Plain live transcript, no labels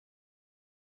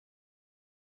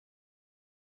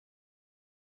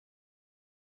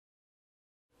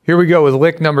Here we go with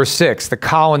lick number 6, the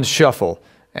Collins Shuffle.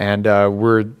 And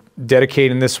we're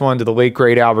dedicating this one to the late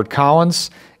great Albert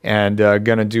Collins, and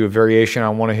gonna do a variation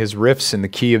on one of his riffs in the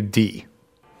key of D.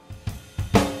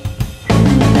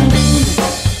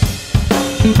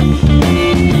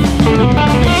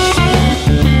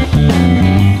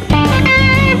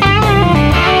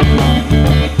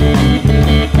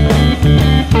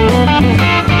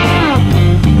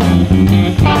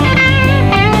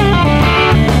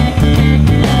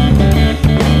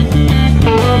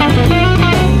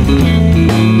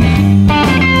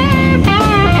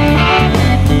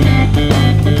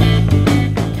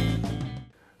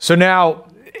 So now,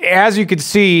 as you can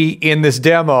see in this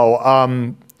demo,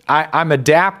 I'm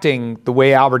adapting the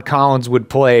way Albert Collins would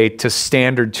play to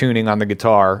standard tuning on the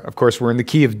guitar. Of course, we're in the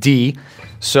key of D,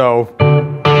 so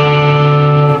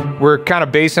we're kind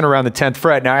of basing around the 10th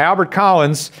fret. Now, Albert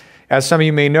Collins, as some of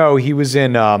you may know, he was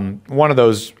in one of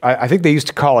those, I think they used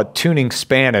to call it tuning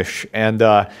Spanish,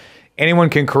 and anyone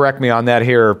can correct me on that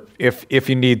here if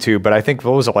you need to, but I think,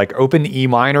 what was it, like open E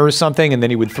minor or something, and then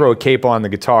he would throw a capo on the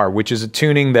guitar, which is a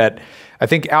tuning that I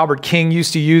think Albert King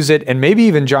used to use it, and maybe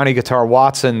even Johnny Guitar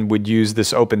Watson would use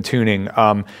this open tuning.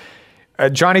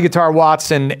 Johnny Guitar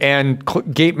Watson and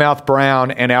Gatemouth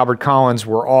Brown and Albert Collins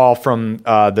were all from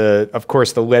of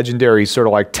course, the legendary sort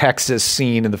of like Texas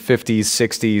scene in the 50s,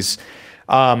 60s,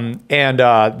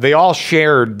 and they all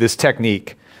shared this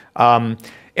technique.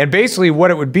 And basically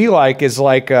what it would be like is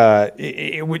like,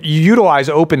 you utilize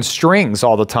open strings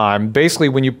all the time. Basically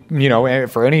when you know,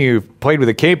 for any of you who've played with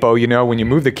a capo, you know, when you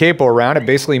move the capo around, it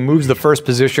basically moves the first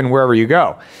position wherever you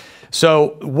go.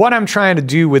 So what I'm trying to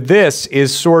do with this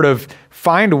is sort of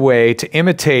find a way to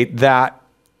imitate that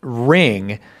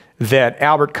ring that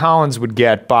Albert Collins would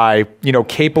get by, you know,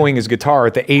 capoing his guitar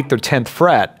at the 8th or 10th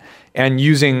fret and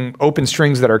using open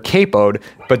strings that are capoed,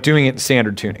 but doing it in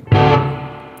standard tuning.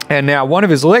 And now one of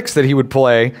his licks that he would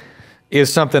play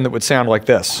is something that would sound like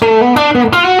this.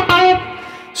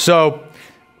 So,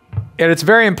 and it's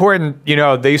very important, you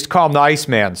know, they used to call him the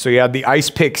Iceman. So you had the ice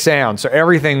pick sound. So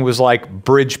everything was like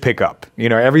bridge pickup. You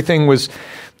know, everything was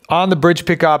on the bridge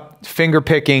pickup, finger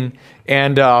picking.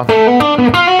 And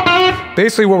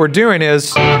basically what we're doing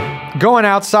is going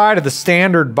outside of the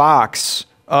standard box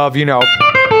of, you know,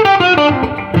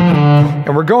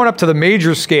 and we're going up to the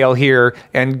major scale here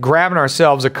and grabbing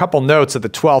ourselves a couple notes at the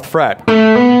 12th fret.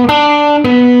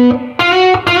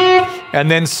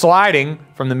 And then sliding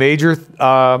from the major,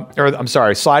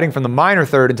 sliding from the minor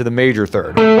third into the major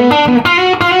third.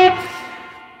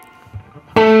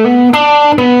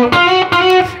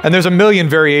 And there's a million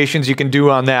variations you can do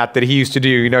on that he used to do.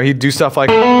 You know, he'd do stuff like,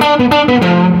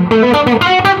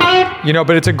 you know,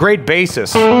 but it's a great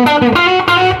basis.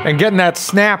 And getting that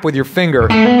snap with your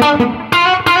finger.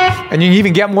 And you can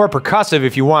even get more percussive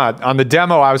if you want. On the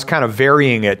demo, I was kind of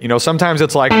varying it. You know, sometimes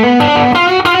it's like,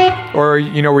 or,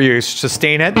 you know, where you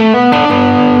sustain it.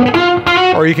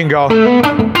 Or you can go,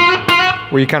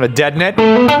 where you kind of deaden it.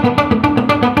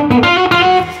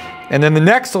 And then the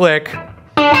next lick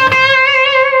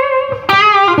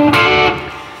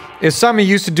is something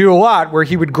he used to do a lot, where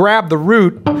he would grab the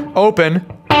root open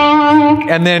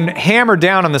and then hammer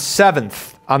down on the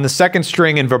 7th, on the 2nd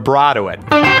string, and vibrato it.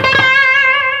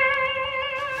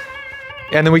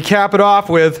 And then we cap it off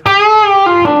with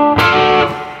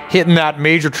hitting that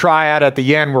major triad at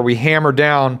the end where we hammer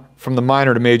down from the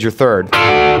minor to major third.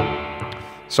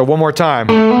 So one more time.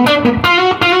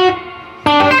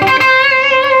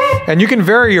 And you can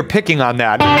vary your picking on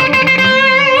that.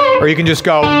 Or you can just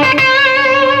go.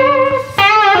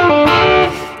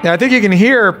 Now I think you can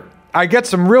hear I get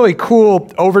some really cool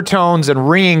overtones and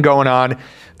ringing going on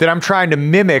that I'm trying to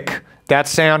mimic that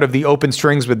sound of the open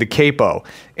strings with the capo.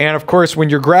 And of course, when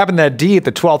you're grabbing that D at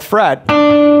the 12th fret,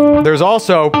 there's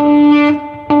also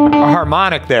a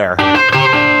harmonic there,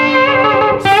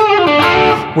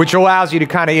 which allows you to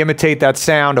kind of imitate that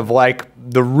sound of like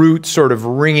the root sort of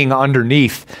ringing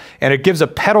underneath. And it gives a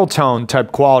pedal tone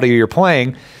type quality to your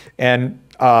playing. And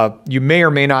you may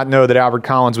or may not know that Albert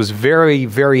Collins was very,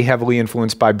 very heavily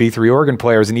influenced by B3 organ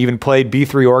players and even played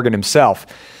B3 organ himself.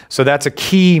 So that's a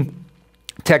key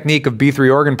technique of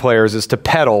B3 organ players, is to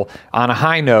pedal on a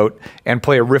high note and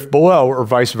play a riff below, or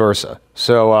vice versa.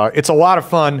 So it's a lot of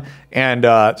fun, and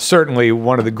certainly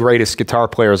one of the greatest guitar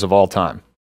players of all time.